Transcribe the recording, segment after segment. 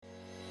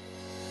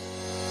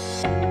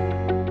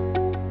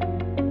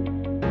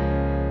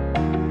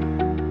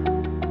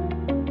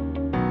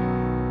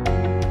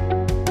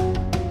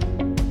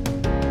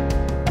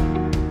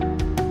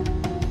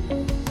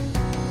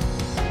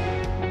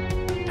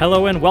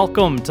Hello and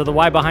welcome to the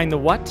Why Behind the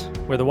What,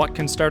 where the what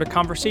can start a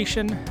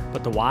conversation,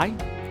 but the why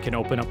can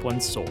open up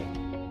one's soul.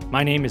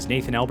 My name is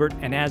Nathan Albert,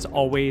 and as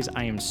always,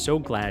 I am so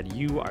glad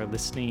you are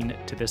listening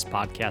to this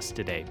podcast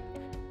today.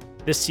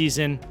 This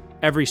season,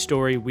 every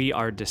story, we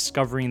are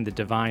discovering the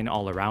divine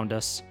all around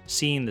us,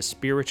 seeing the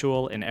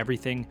spiritual in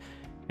everything,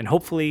 and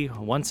hopefully,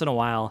 once in a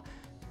while,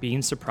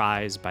 being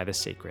surprised by the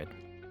sacred.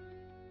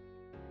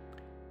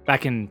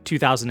 Back in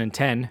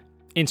 2010,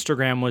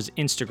 Instagram was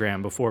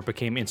Instagram before it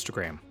became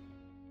Instagram.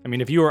 I mean,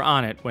 if you were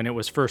on it when it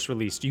was first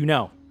released, you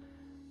know,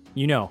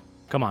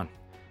 come on.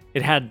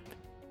 It had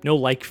no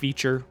like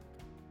feature,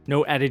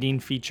 no editing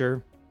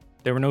feature.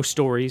 There were no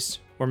stories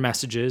or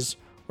messages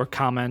or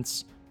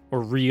comments or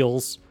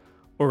reels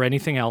or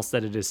anything else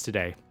that it is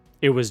today.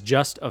 It was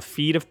just a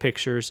feed of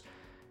pictures,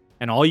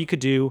 and all you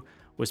could do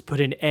was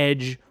put an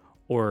edge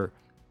or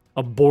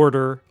a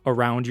border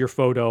around your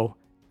photo,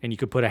 and you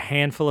could put a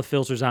handful of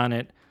filters on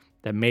it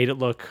that made it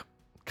look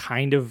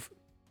kind of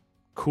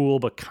cool,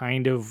 but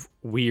kind of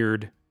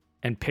weird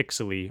and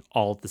pixely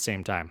all at the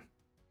same time.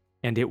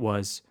 And it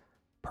was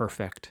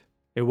perfect.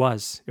 It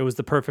was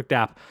the perfect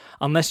app,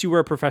 unless you were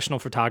a professional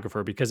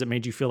photographer, because it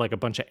made you feel like a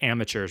bunch of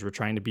amateurs were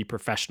trying to be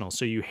professional.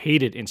 So you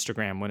hated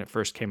Instagram when it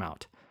first came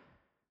out.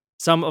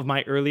 Some of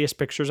my earliest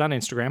pictures on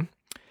Instagram,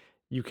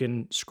 you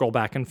can scroll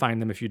back and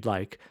find them if you'd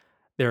like.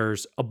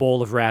 There's a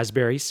bowl of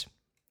raspberries,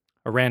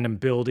 a random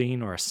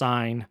building or a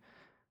sign,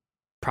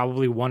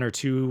 probably one or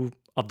two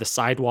of the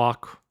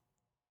sidewalk.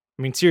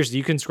 I mean, seriously,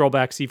 you can scroll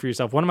back, see for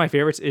yourself. One of my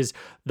favorites is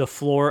the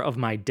floor of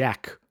my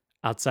deck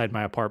outside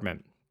my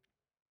apartment.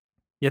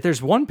 Yet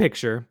there's one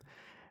picture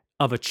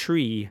of a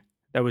tree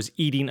that was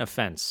eating a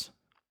fence.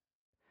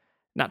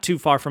 Not too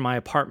far from my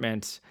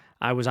apartment,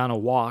 I was on a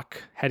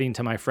walk heading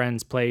to my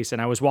friend's place,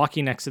 and I was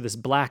walking next to this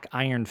black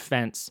iron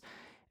fence.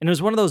 And it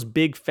was one of those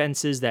big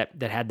fences that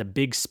had the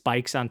big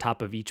spikes on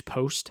top of each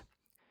post.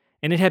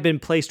 And it had been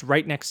placed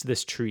right next to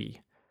this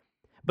tree.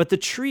 But the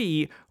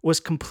tree was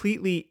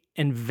completely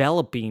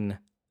enveloping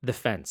the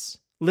fence,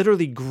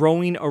 literally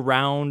growing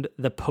around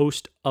the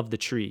post of the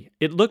tree.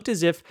 It looked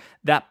as if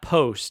that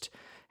post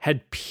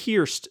had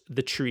pierced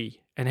the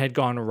tree and had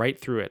gone right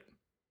through it.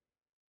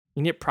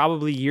 And yet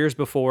probably years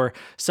before,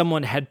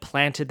 someone had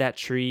planted that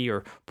tree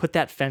or put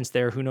that fence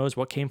there. Who knows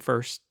what came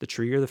first, the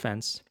tree or the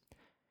fence?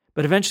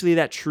 But eventually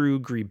that tree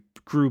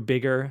grew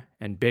bigger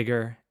and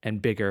bigger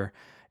and bigger,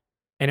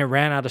 and it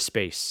ran out of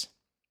space.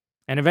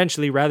 And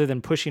eventually, rather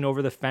than pushing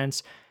over the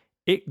fence,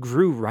 it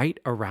grew right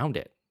around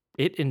it.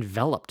 It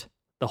enveloped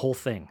the whole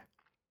thing.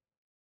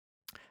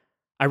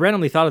 I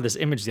randomly thought of this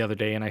image the other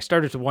day, and I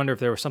started to wonder if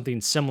there was something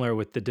similar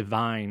with the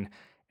divine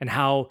and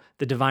how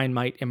the divine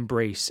might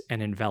embrace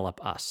and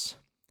envelop us.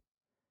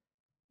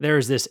 There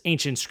is this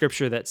ancient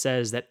scripture that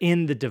says that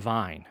in the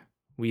divine,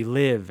 we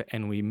live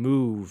and we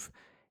move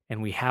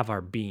and we have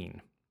our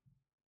being.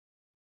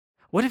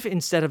 What if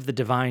instead of the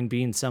divine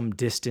being some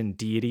distant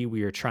deity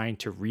we are trying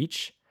to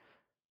reach,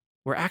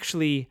 we're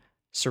actually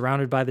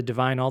surrounded by the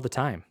divine all the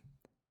time?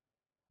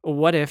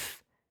 What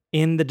if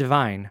in the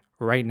divine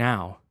right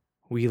now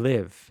we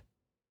live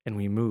and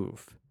we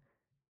move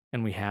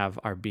and we have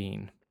our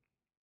being?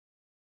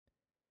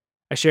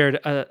 I shared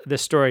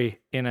this story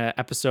in an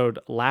episode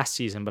last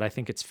season, but I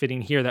think it's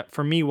fitting here that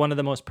for me, one of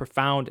the most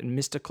profound and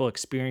mystical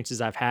experiences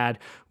I've had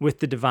with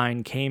the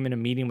divine came in a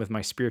meeting with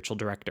my spiritual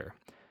director.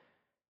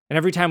 And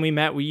every time we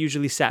met, we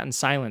usually sat in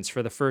silence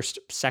for the first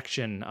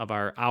section of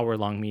our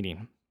hour-long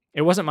meeting.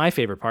 It wasn't my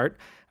favorite part.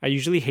 I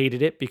usually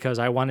hated it because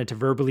I wanted to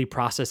verbally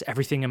process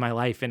everything in my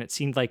life, and it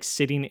seemed like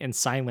sitting in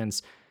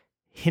silence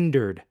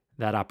hindered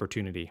that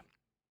opportunity.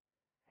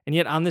 And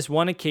yet on this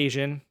one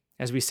occasion,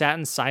 as we sat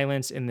in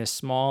silence in this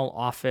small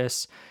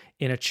office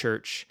in a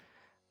church,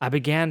 I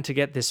began to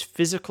get this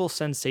physical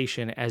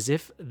sensation as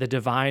if the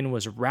divine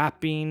was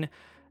wrapping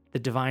the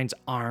divine's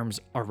arms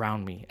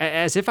around me,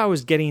 as if I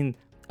was getting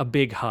a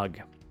big hug.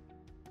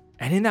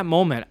 And in that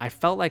moment, I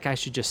felt like I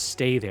should just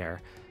stay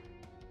there,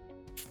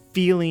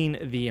 feeling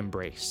the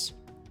embrace.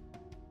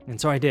 And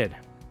so I did,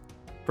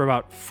 for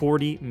about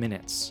 40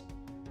 minutes.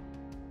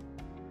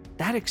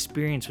 That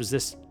experience was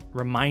this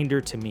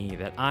reminder to me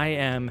that I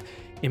am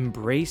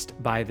embraced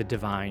by the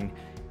divine,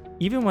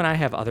 even when I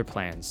have other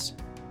plans,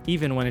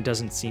 even when it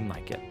doesn't seem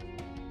like it.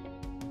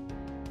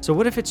 So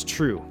what if it's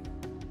true,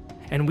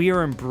 and we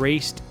are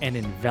embraced and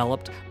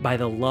enveloped by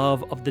the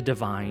love of the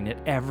divine at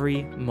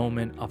every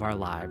moment of our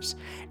lives?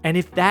 And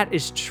if that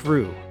is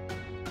true,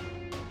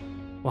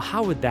 well,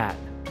 how would that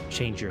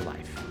change your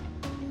life?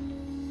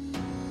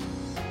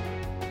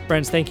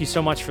 Friends, thank you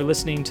so much for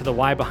listening to the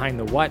Why Behind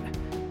the What.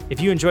 If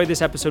you enjoyed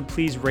this episode,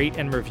 please rate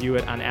and review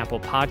it on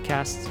Apple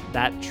Podcasts.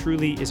 That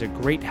truly is a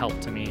great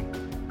help to me.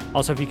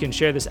 Also, if you can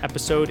share this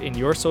episode in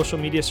your social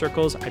media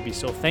circles, I'd be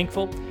so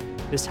thankful.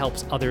 This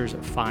helps others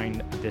find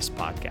this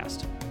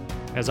podcast.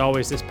 As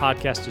always, this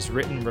podcast is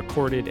written,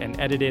 recorded, and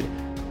edited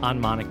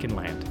on Monacan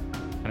land.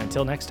 And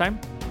until next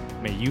time,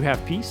 may you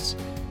have peace,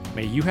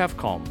 may you have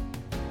calm,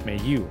 may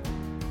you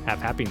have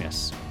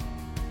happiness.